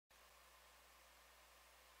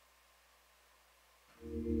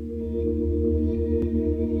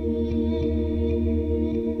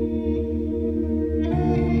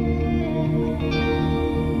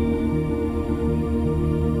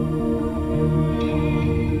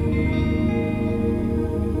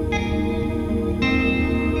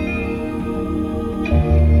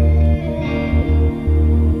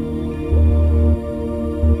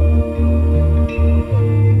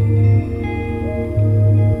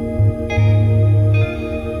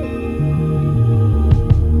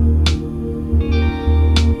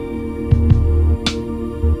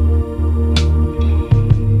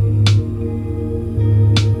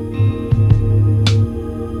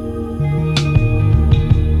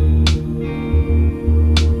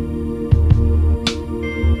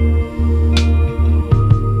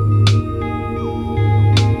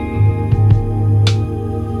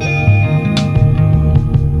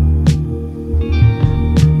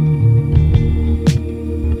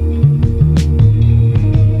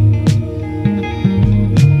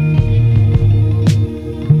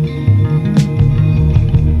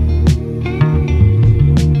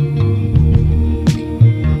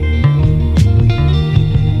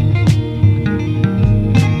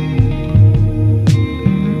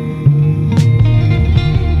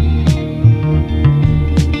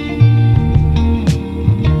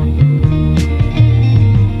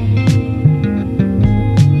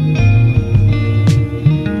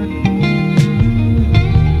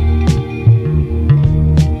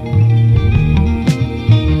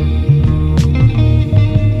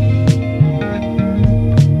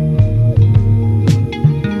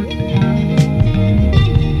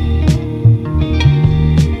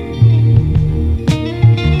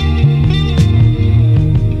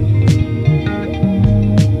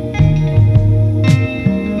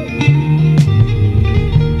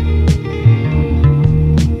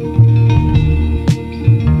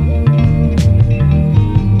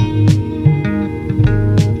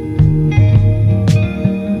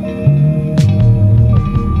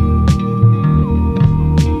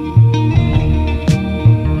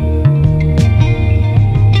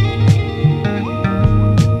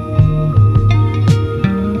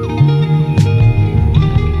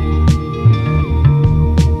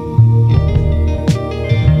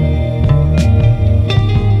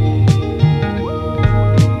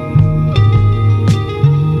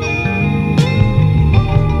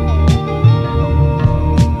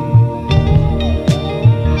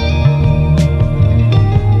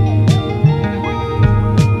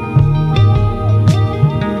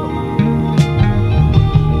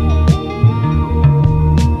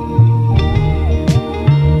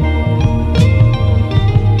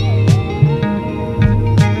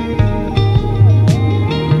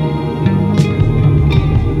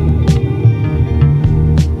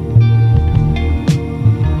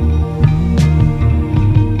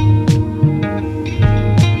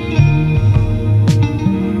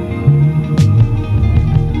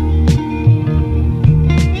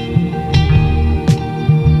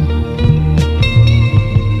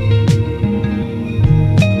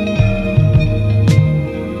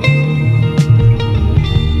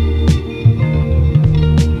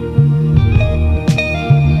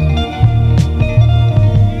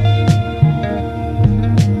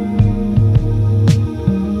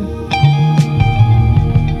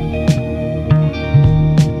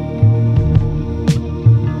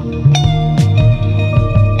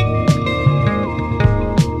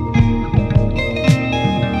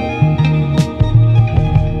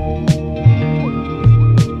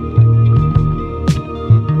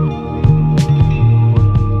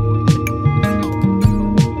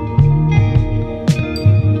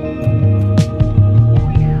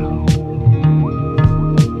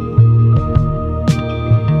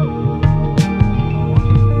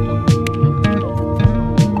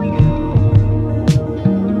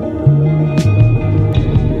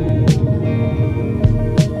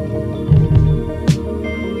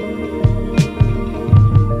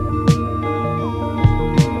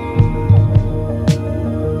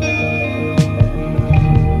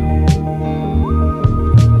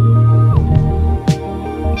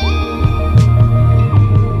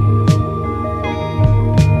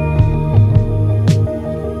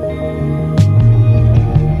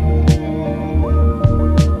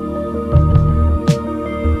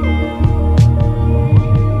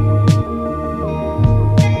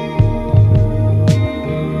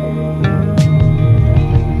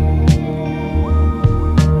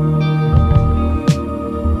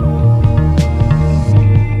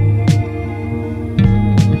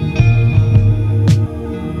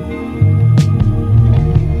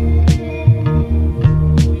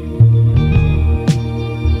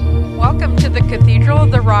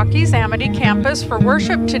Rockies Amity campus for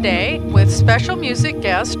worship today with special music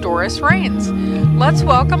guest Doris Raines. Let's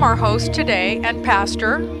welcome our host today and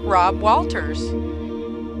Pastor Rob Walters.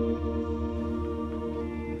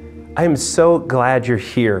 I am so glad you're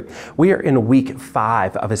here. We are in week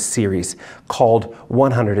 5 of a series called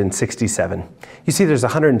 167. You see, there's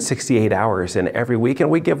 168 hours in every week, and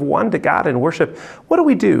we give one to God in worship. What do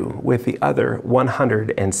we do with the other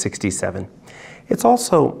 167? It's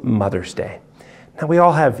also Mother's Day. Now, we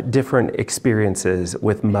all have different experiences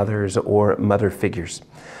with mothers or mother figures.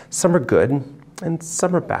 Some are good and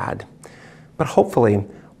some are bad. But hopefully,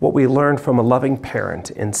 what we learned from a loving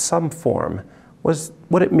parent in some form was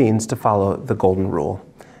what it means to follow the golden rule.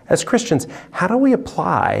 As Christians, how do we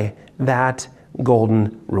apply that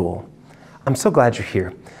golden rule? I'm so glad you're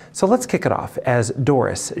here. So let's kick it off as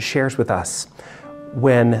Doris shares with us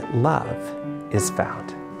when love is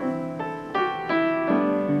found.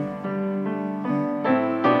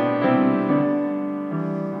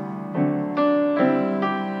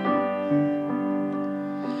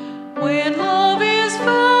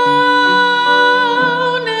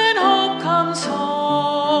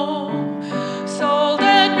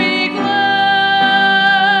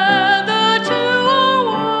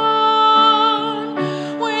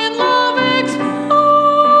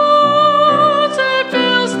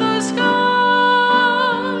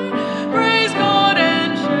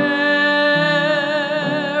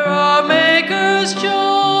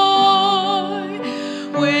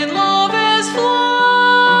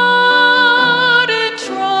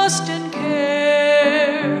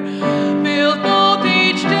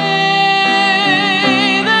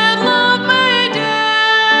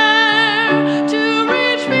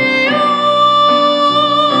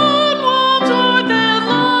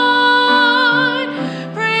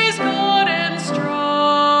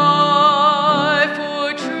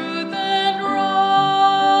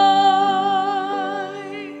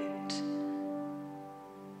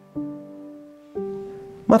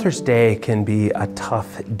 Mother's Day can be a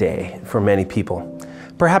tough day for many people.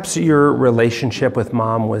 Perhaps your relationship with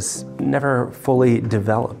mom was never fully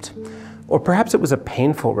developed. Or perhaps it was a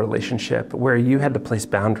painful relationship where you had to place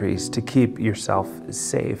boundaries to keep yourself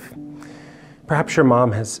safe. Perhaps your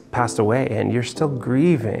mom has passed away and you're still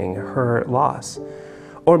grieving her loss.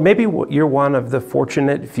 Or maybe you're one of the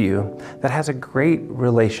fortunate few that has a great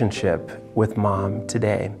relationship with mom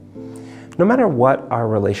today. No matter what our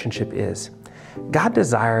relationship is, God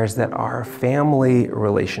desires that our family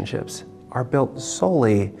relationships are built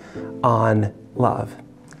solely on love.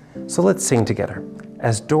 So let's sing together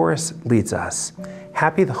as Doris leads us,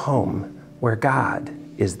 "Happy the home where God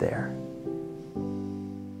is there."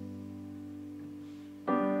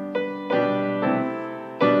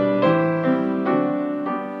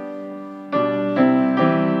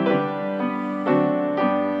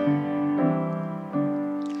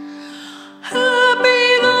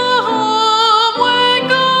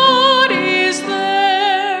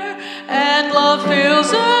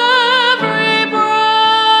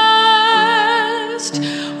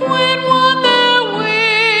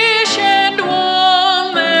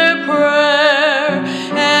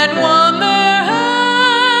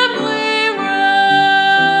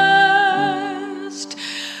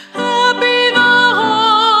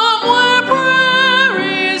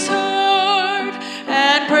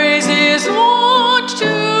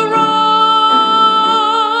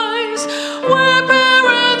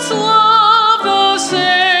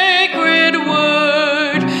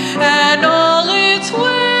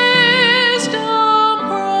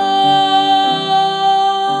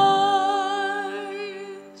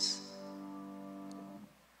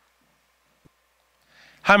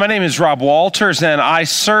 Hi, my name is Rob Walters, and I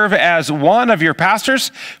serve as one of your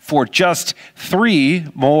pastors for just 3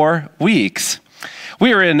 more weeks.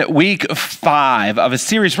 We are in week 5 of a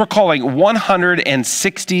series we're calling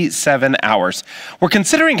 167 hours. We're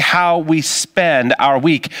considering how we spend our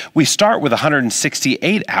week. We start with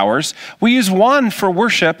 168 hours. We use 1 for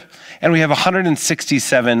worship, and we have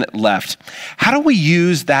 167 left. How do we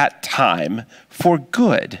use that time for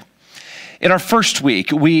good? In our first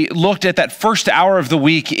week, we looked at that first hour of the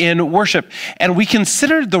week in worship, and we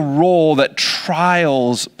considered the role that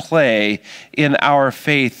trials play in our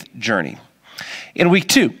faith journey. In week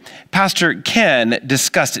 2, Pastor Ken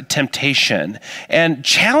discussed temptation and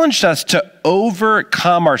challenged us to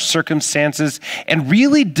overcome our circumstances and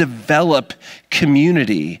really develop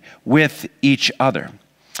community with each other.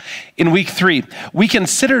 In week 3, we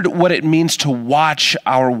considered what it means to watch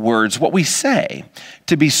our words, what we say,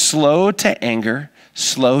 to be slow to anger,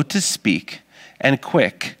 slow to speak, and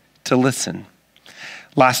quick to listen.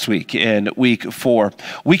 Last week, in week 4,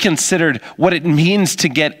 we considered what it means to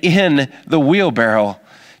get in the wheelbarrow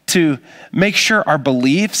to make sure our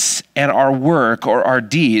beliefs and our work or our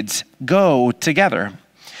deeds go together.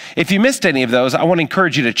 If you missed any of those, I want to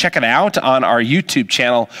encourage you to check it out on our YouTube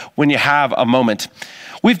channel when you have a moment.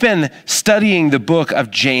 We've been studying the book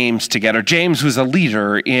of James together. James was a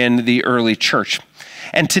leader in the early church.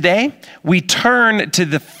 And today, we turn to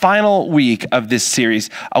the final week of this series,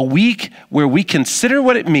 a week where we consider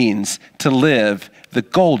what it means to live the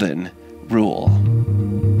golden rule.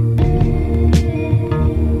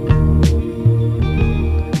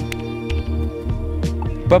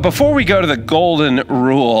 But before we go to the golden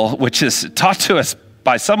rule, which is taught to us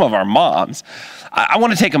by some of our moms, I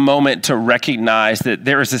want to take a moment to recognize that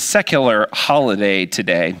there is a secular holiday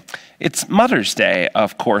today. It's Mother's Day,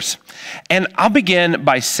 of course. And I'll begin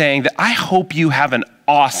by saying that I hope you have an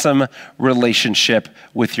awesome relationship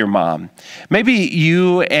with your mom. Maybe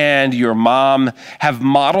you and your mom have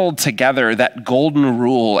modeled together that golden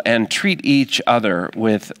rule and treat each other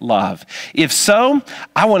with love. If so,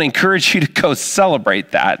 I want to encourage you to go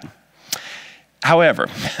celebrate that. However,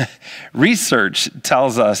 research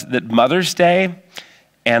tells us that Mother's Day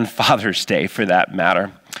and Father's Day, for that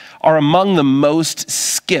matter, are among the most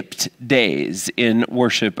skipped days in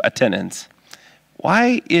worship attendance.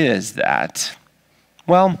 Why is that?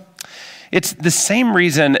 Well, it's the same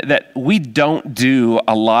reason that we don't do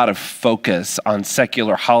a lot of focus on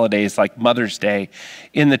secular holidays like Mother's Day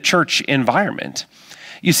in the church environment.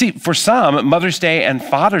 You see, for some, Mother's Day and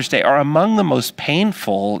Father's Day are among the most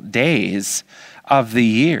painful days of the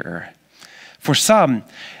year. For some,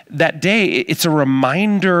 that day, it's a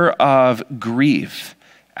reminder of grief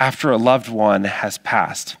after a loved one has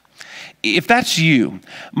passed. If that's you,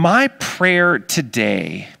 my prayer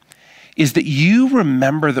today is that you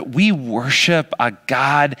remember that we worship a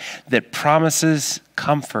God that promises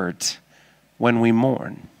comfort when we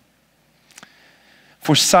mourn.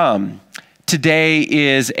 For some, today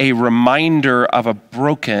is a reminder of a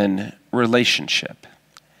broken relationship.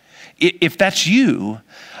 If that's you,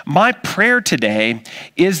 my prayer today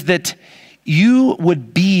is that you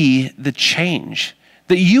would be the change,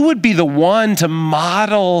 that you would be the one to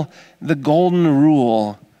model the golden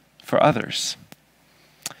rule for others.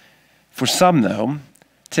 For some, though,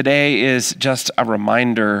 today is just a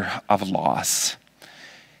reminder of loss.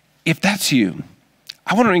 If that's you,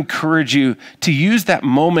 I want to encourage you to use that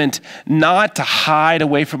moment not to hide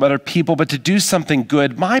away from other people, but to do something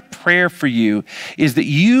good. My prayer for you is that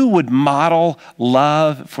you would model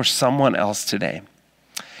love for someone else today.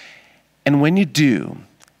 And when you do,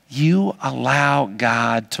 you allow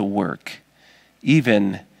God to work,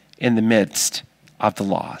 even in the midst of the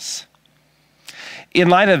loss. In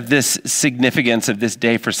light of this significance of this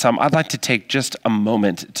day for some, I'd like to take just a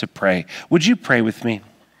moment to pray. Would you pray with me?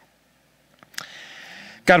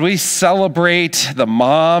 God, we celebrate the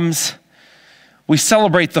moms. We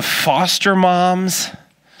celebrate the foster moms.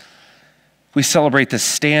 We celebrate the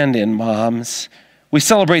stand-in moms. We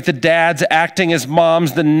celebrate the dads acting as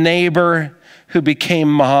moms, the neighbor who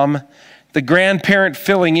became mom, the grandparent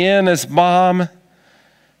filling in as mom,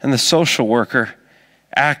 and the social worker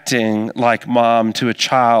acting like mom to a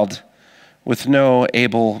child with no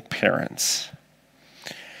able parents.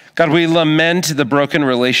 God, we lament the broken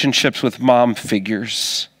relationships with mom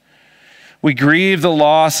figures. We grieve the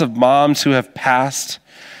loss of moms who have passed.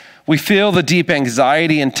 We feel the deep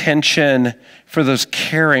anxiety and tension for those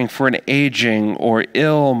caring for an aging or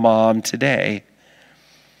ill mom today.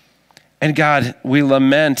 And God, we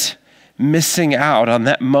lament missing out on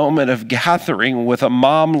that moment of gathering with a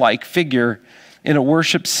mom-like figure in a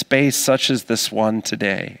worship space such as this one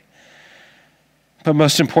today. But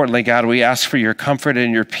most importantly, God, we ask for your comfort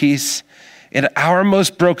and your peace in our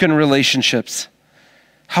most broken relationships.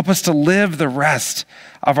 Help us to live the rest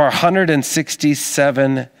of our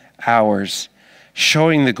 167 hours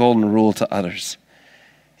showing the golden rule to others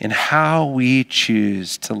in how we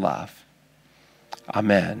choose to love.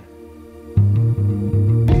 Amen.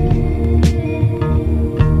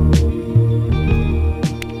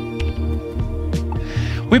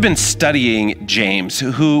 We've been studying James,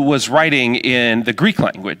 who was writing in the Greek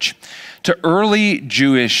language to early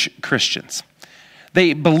Jewish Christians.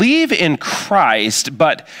 They believe in Christ,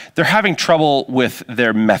 but they're having trouble with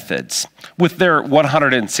their methods, with their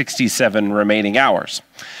 167 remaining hours.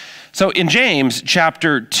 So in James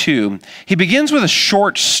chapter 2, he begins with a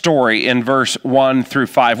short story in verse 1 through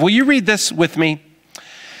 5. Will you read this with me?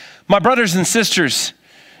 My brothers and sisters,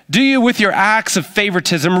 do you with your acts of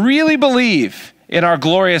favoritism really believe in our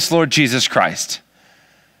glorious Lord Jesus Christ?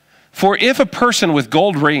 For if a person with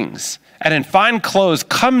gold rings and in fine clothes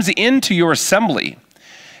comes into your assembly,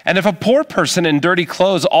 And if a poor person in dirty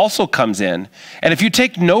clothes also comes in, and if you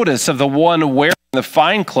take notice of the one wearing the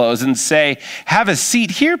fine clothes and say, have a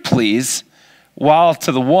seat here, please, while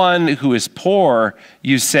to the one who is poor,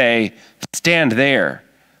 you say, stand there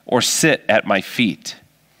or sit at my feet.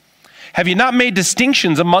 Have you not made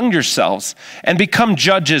distinctions among yourselves and become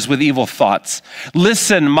judges with evil thoughts?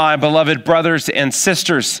 Listen, my beloved brothers and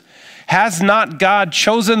sisters, has not God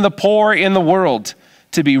chosen the poor in the world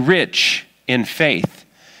to be rich in faith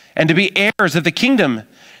and to be heirs of the kingdom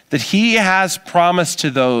that he has promised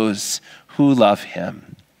to those who love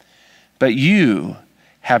him? But you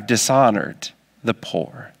have dishonored the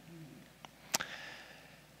poor.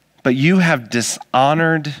 But you have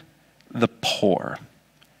dishonored the poor.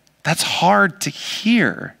 That's hard to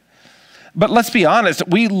hear. But let's be honest,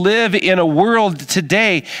 we live in a world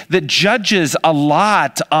today that judges a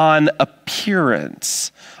lot on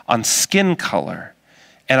appearance, on skin color,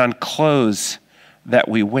 and on clothes that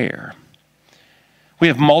we wear. We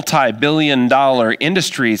have multi-billion-dollar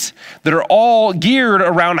industries that are all geared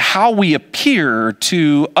around how we appear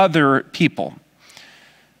to other people.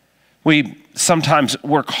 We sometimes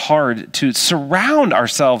work hard to surround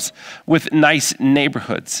ourselves with nice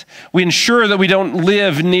neighborhoods. We ensure that we don't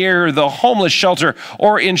live near the homeless shelter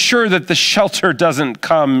or ensure that the shelter doesn't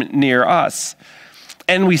come near us.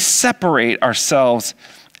 And we separate ourselves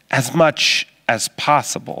as much as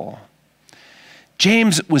possible.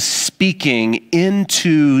 James was speaking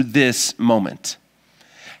into this moment.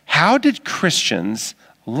 How did Christians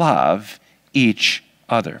love each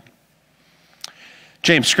other?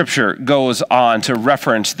 James' scripture goes on to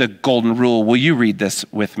reference the golden rule. Will you read this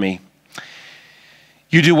with me?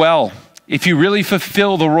 You do well. If you really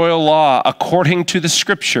fulfill the royal law according to the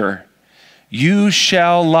scripture, you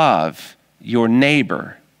shall love your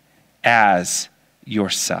neighbor as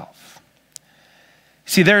yourself.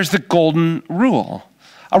 See, there's the golden rule,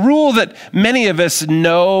 a rule that many of us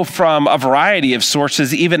know from a variety of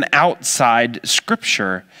sources, even outside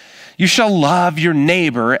scripture. You shall love your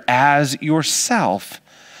neighbor as yourself.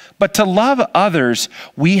 But to love others,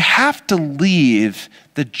 we have to leave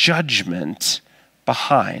the judgment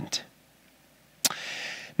behind.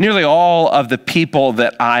 Nearly all of the people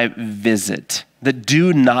that I visit that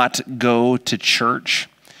do not go to church,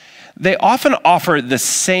 they often offer the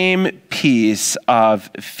same piece of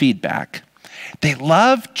feedback. They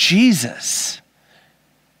love Jesus,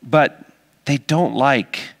 but they don't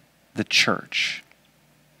like the church.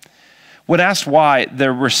 When asked why,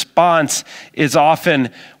 their response is often,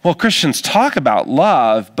 well, Christians talk about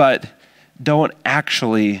love, but don't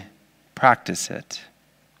actually practice it.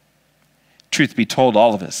 Truth be told,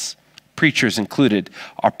 all of us, preachers included,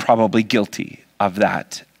 are probably guilty of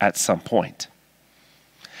that at some point.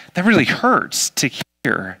 That really hurts to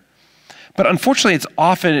hear. But unfortunately, it's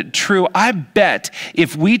often true. I bet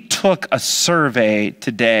if we took a survey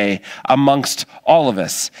today amongst all of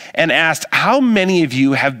us and asked how many of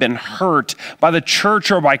you have been hurt by the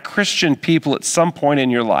church or by Christian people at some point in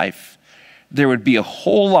your life, there would be a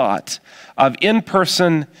whole lot of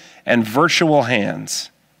in-person and virtual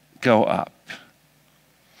hands go up.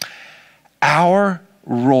 Our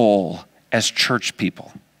role as church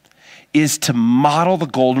people is to model the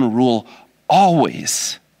golden rule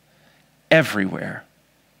always, everywhere,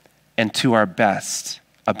 and to our best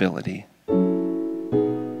ability.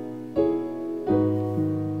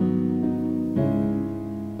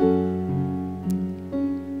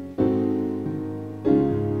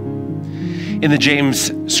 In the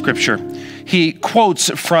James scripture, he quotes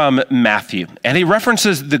from Matthew, and he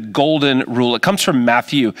references the golden rule. It comes from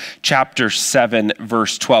Matthew chapter 7,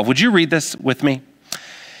 verse 12. Would you read this with me?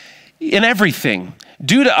 In everything,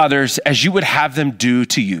 do to others as you would have them do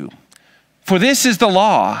to you. For this is the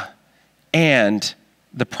law and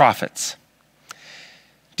the prophets.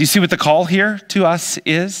 Do you see what the call here to us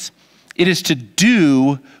is? It is to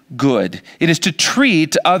do good. It is to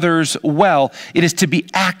treat others well. It is to be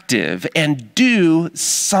active and do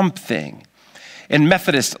something. In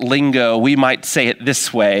Methodist lingo, we might say it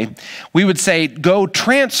this way. We would say, go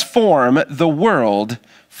transform the world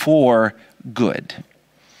for good.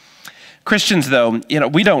 Christians, though,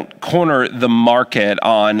 we don't corner the market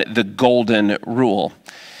on the golden rule.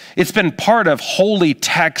 It's been part of holy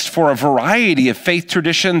text for a variety of faith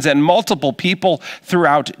traditions and multiple people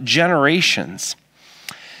throughout generations.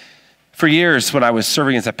 For years, when I was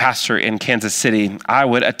serving as a pastor in Kansas City, I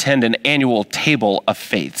would attend an annual table of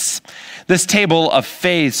faiths. This table of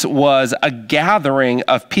faiths was a gathering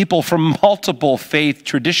of people from multiple faith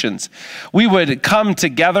traditions. We would come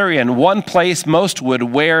together in one place. Most would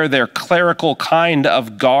wear their clerical kind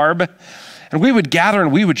of garb. And we would gather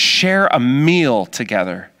and we would share a meal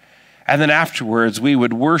together And then afterwards, we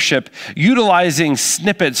would worship utilizing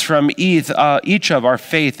snippets from each of our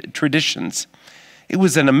faith traditions. It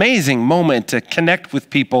was an amazing moment to connect with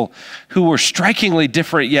people who were strikingly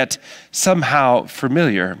different yet somehow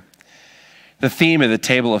familiar. The theme of the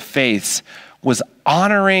Table of Faiths was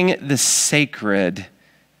honoring the sacred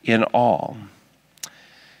in all.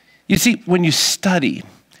 You see, when you study,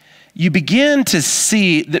 you begin to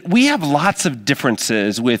see that we have lots of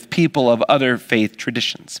differences with people of other faith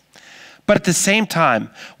traditions. But at the same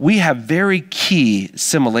time, we have very key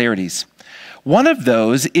similarities. One of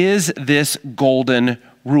those is this golden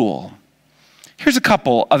rule. Here's a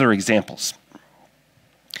couple other examples.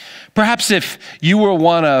 Perhaps if you were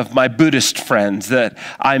one of my Buddhist friends that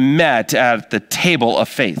I met at the Table of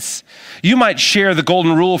Faiths, you might share the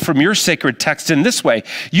golden rule from your sacred text in this way.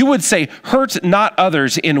 You would say, hurt not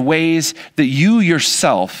others in ways that you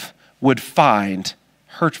yourself would find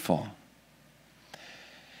hurtful.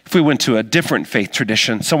 If we went to a different faith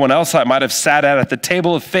tradition, someone else I might have sat at the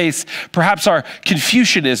Table of Faiths, perhaps our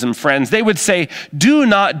Confucianism friends, they would say, do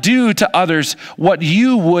not do to others what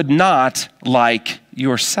you would not like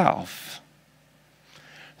yourself.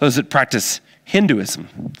 Those that practice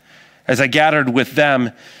Hinduism, as I gathered with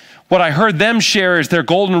them, what I heard them share as their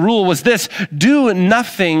golden rule was this: do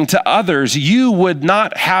nothing to others you would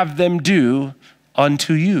not have them do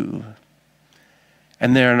unto you.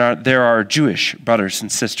 And there are Jewish brothers and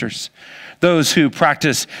sisters. Those who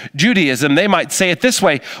practice Judaism, they might say it this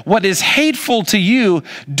way: what is hateful to you,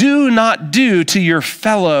 do not do to your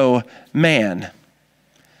fellow man.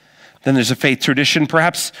 Then there's a faith tradition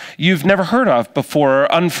perhaps you've never heard of before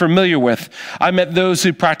or unfamiliar with. I met those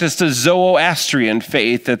who practiced a Zoroastrian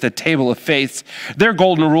faith at the Table of Faiths. Their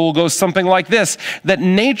golden rule goes something like this: that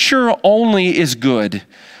nature only is good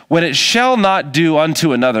when it shall not do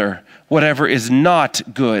unto another whatever is not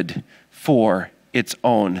good for its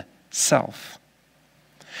own self.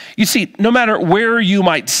 You see, no matter where you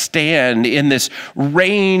might stand in this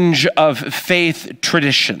range of faith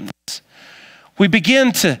traditions, we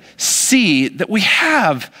begin to see that we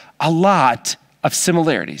have a lot of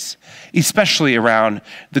similarities, especially around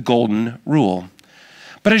the golden rule.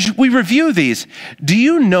 But as we review these, do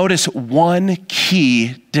you notice one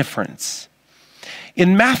key difference?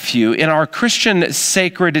 In Matthew, in our Christian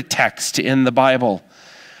sacred text in the Bible,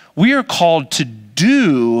 we are called to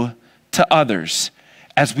do to others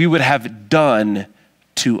as we would have done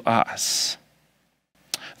to us.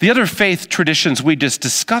 The other faith traditions we just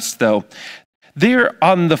discussed, though, they're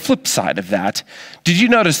on the flip side of that. Did you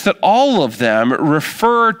notice that all of them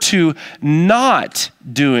refer to not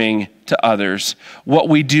doing to others what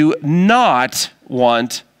we do not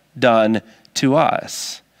want done to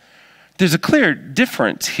us? There's a clear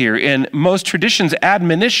difference here. In most traditions,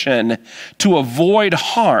 admonition to avoid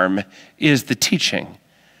harm is the teaching.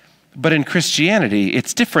 But in Christianity,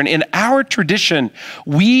 it's different. In our tradition,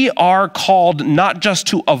 we are called not just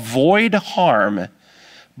to avoid harm,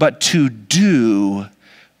 but to do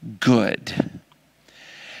good.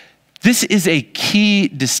 This is a key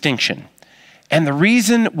distinction. And the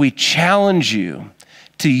reason we challenge you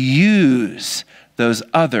to use those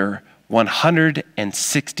other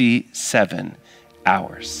 167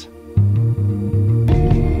 hours.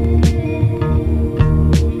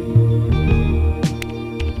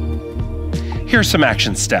 Here are some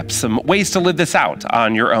action steps, some ways to live this out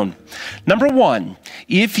on your own. Number one,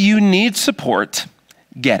 if you need support,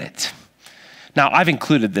 get it. Now, I've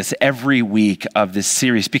included this every week of this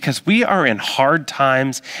series because we are in hard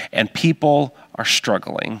times and people are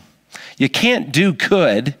struggling. You can't do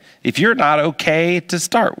good if you're not okay to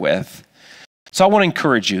start with. So I want to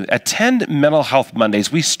encourage you, attend Mental Health Mondays.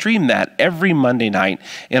 We stream that every Monday night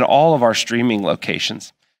in all of our streaming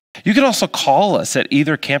locations. You can also call us at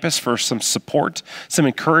either campus for some support, some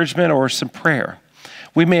encouragement, or some prayer.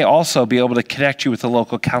 We may also be able to connect you with a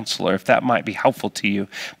local counselor if that might be helpful to you.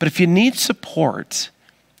 But if you need support,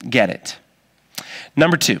 get it.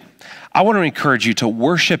 Number two, I want to encourage you to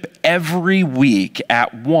worship every week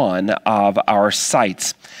at one of our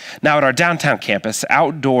sites. Now, at our downtown campus,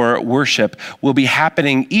 outdoor worship will be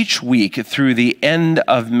happening each week through the end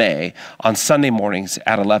of May on Sunday mornings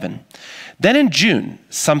at 11. Then in June,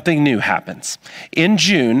 something new happens. In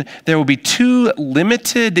June, there will be 2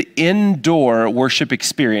 limited indoor worship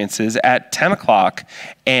experiences at 10 o'clock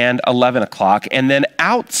and 11 o'clock, and then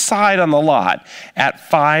outside on the lot at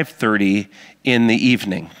 5:30 in the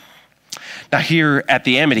evening. Now, here at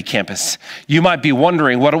the Amity campus, you might be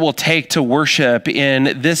wondering what it will take to worship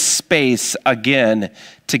in this space again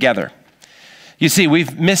together. You see,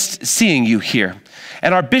 we've missed seeing you here.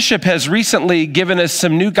 And our bishop has recently given us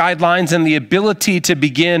some new guidelines and the ability to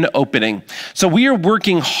begin opening. So we are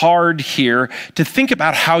working hard here to think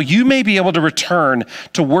about how you may be able to return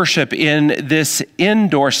to worship in this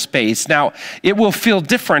indoor space. Now, it will feel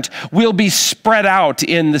different. We'll be spread out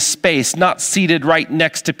in the space, not seated right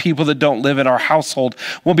next to people that don't live in our household.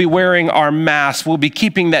 We'll be wearing our masks. We'll be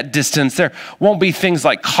keeping that distance. There won't be things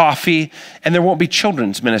like coffee, and there won't be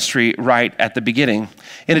children's ministry right at the beginning.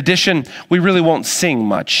 In addition, we really won't sing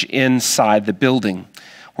much inside the building.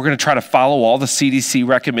 We're going to try to follow all the CDC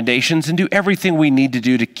recommendations and do everything we need to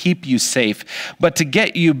do to keep you safe, but to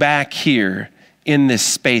get you back here in this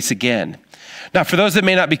space again. Now, for those that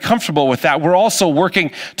may not be comfortable with that, we're also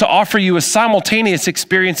working to offer you a simultaneous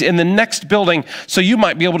experience in the next building so you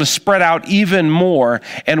might be able to spread out even more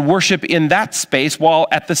and worship in that space while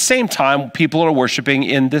at the same time people are worshiping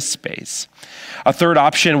in this space. A third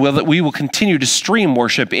option will that we will continue to stream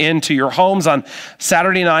worship into your homes on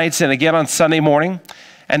Saturday nights and again on Sunday morning.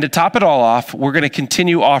 And to top it all off, we're going to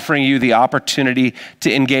continue offering you the opportunity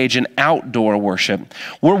to engage in outdoor worship.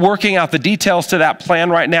 We're working out the details to that plan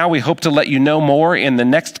right now. We hope to let you know more in the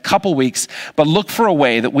next couple weeks, but look for a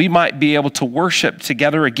way that we might be able to worship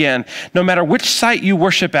together again. No matter which site you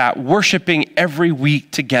worship at, worshiping every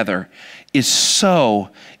week together is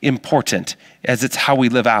so important, as it's how we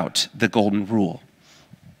live out the golden rule.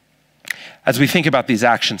 As we think about these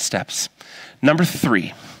action steps, number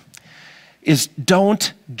 3 is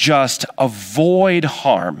don't just avoid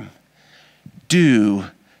harm, do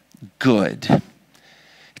good.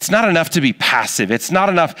 It's not enough to be passive. It's not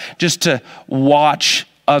enough just to watch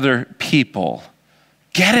other people.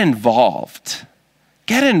 Get involved.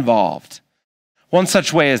 Get involved. One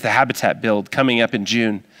such way is the Habitat Build coming up in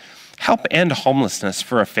June. Help end homelessness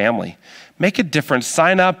for a family. Make a difference.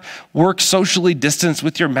 Sign up, work socially distanced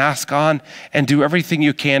with your mask on, and do everything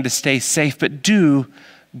you can to stay safe, but do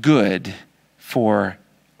good for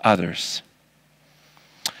others.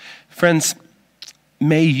 Friends,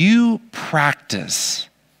 may you practice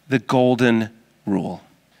the golden rule.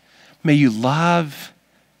 May you love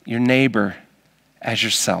your neighbor as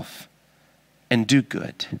yourself and do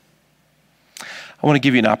good. I want to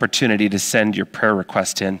give you an opportunity to send your prayer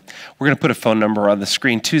request in. We're going to put a phone number on the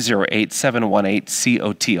screen,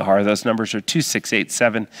 208-718-COTR. Those numbers are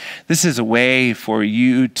 2687. This is a way for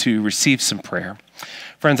you to receive some prayer.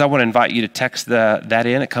 Friends, I want to invite you to text that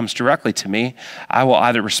in. It comes directly to me. I will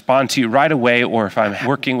either respond to you right away, or if I'm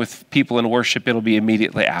working with people in worship, it'll be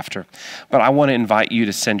immediately after. But I want to invite you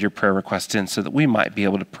to send your prayer request in so that we might be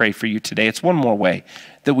able to pray for you today. It's one more way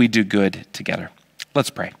that we do good together.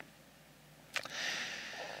 Let's pray.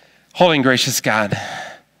 Holy and gracious God,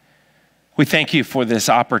 we thank you for this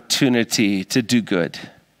opportunity to do good,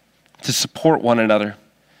 to support one another,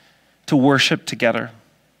 to worship together,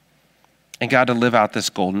 and God, to live out this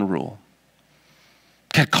golden rule.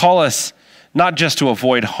 God, call us not just to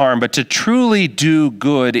avoid harm, but to truly do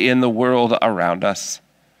good in the world around us.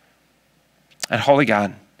 And holy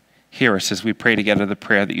God, hear us as we pray together the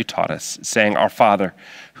prayer that you taught us, saying, Our Father,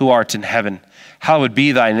 who art in heaven, hallowed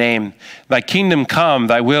be thy name. Thy kingdom come,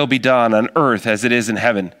 thy will be done on earth as it is in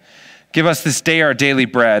heaven. Give us this day our daily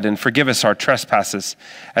bread, and forgive us our trespasses,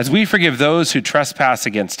 as we forgive those who trespass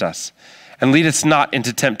against us. And lead us not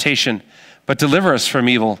into temptation, but deliver us from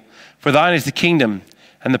evil. For thine is the kingdom,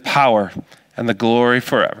 and the power, and the glory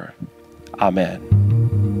forever. Amen.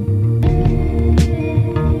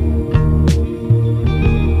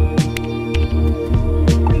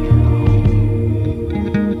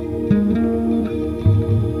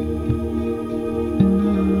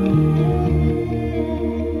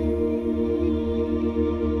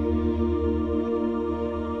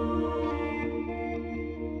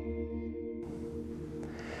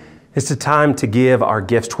 It's a time to give our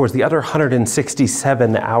gifts towards the other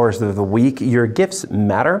 167 hours of the week. Your gifts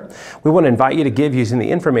matter. We want to invite you to give using the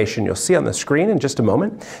information you'll see on the screen in just a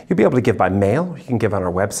moment. You'll be able to give by mail. You can give on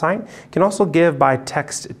our website. You can also give by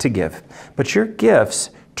text to give. But your gifts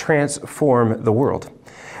transform the world.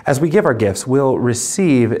 As we give our gifts, we'll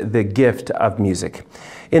receive the gift of music.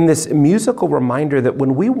 In this musical reminder that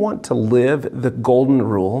when we want to live the golden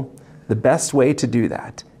rule, the best way to do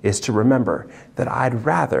that is to remember that I'd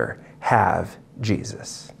rather have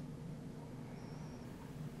Jesus.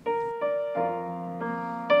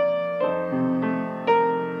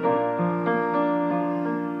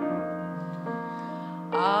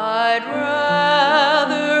 I'd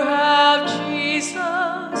rather have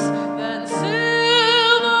Jesus than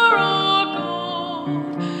silver or gold.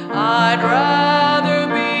 I'd rather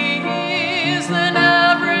be his than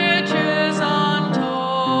have riches untold.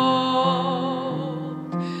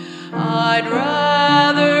 I'd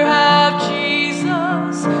rather have Jesus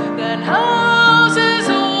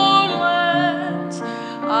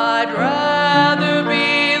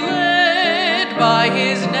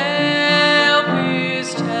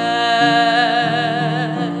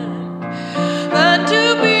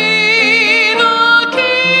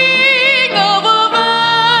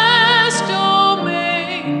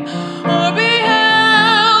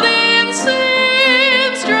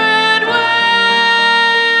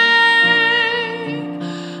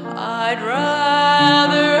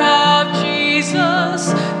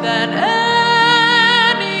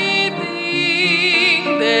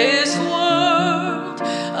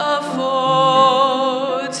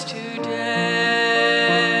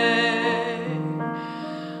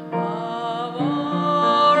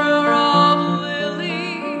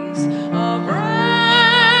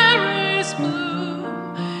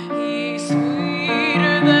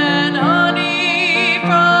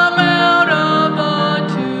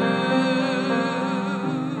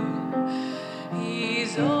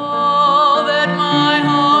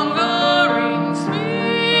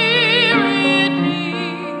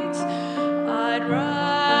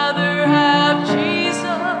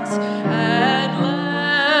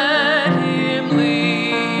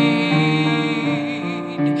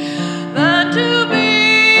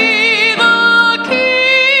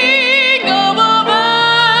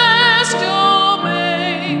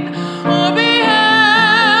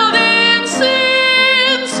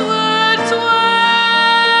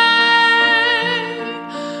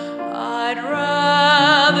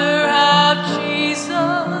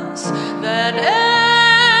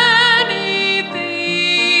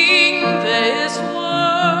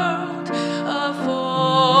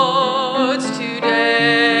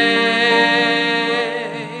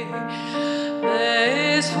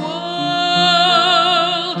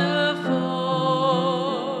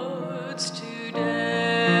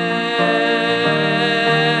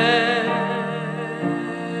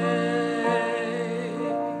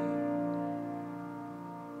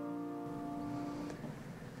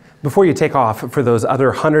Before you take off for those other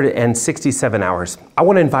 167 hours, I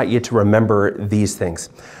want to invite you to remember these things.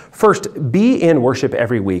 First, be in worship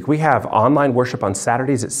every week. We have online worship on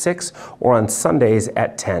Saturdays at 6 or on Sundays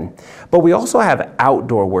at 10. But we also have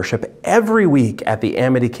outdoor worship every week at the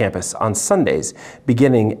Amity campus on Sundays,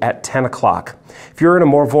 beginning at 10 o'clock. If you're in a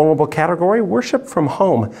more vulnerable category, worship from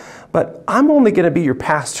home. But I'm only going to be your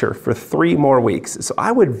pastor for 3 more weeks, so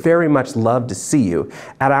I would very much love to see you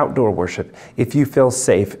at outdoor worship if you feel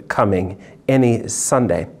safe coming any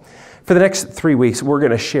Sunday. For the next 3 weeks, we're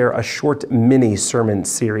going to share a short mini sermon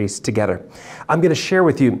series together. I'm going to share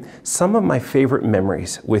with you some of my favorite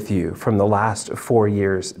memories with you from the last 4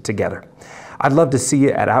 years together. I'd love to see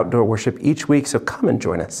you at outdoor worship each week, so come and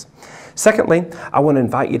join us. Secondly, I want to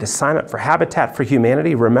invite you to sign up for Habitat for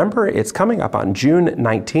Humanity. Remember, it's coming up on June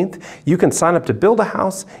 19th. You can sign up to build a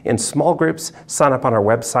house in small groups. Sign up on our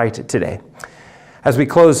website today. As we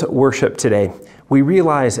close worship today, we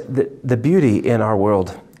realize that the beauty in our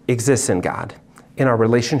world exists in God, in our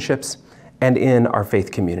relationships, and in our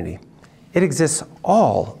faith community. It exists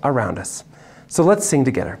all around us. So let's sing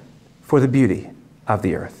together for the beauty of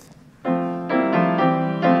the earth.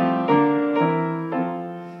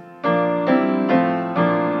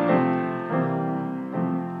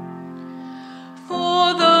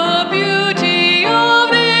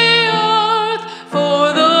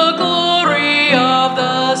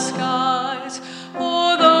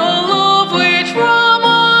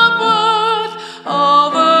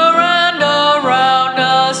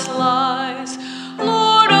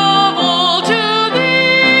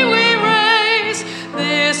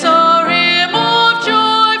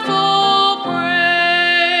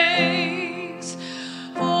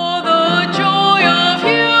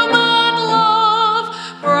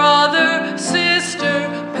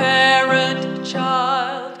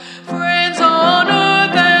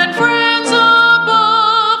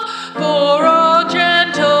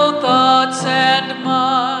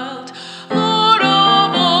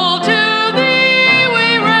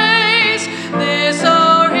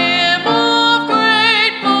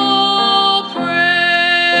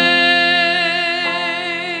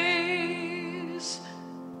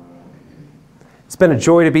 It's been a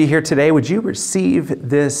joy to be here today. Would you receive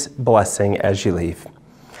this blessing as you leave?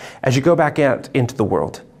 As you go back out into the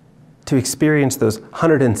world to experience those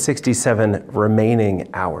 167 remaining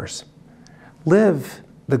hours, live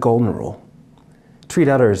the golden rule. Treat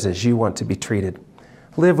others as you want to be treated.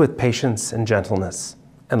 Live with patience and gentleness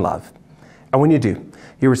and love. And when you do,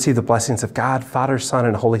 you receive the blessings of God, Father, Son,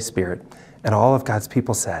 and Holy Spirit. And all of God's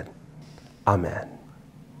people said, Amen.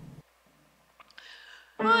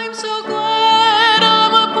 I'm so glad.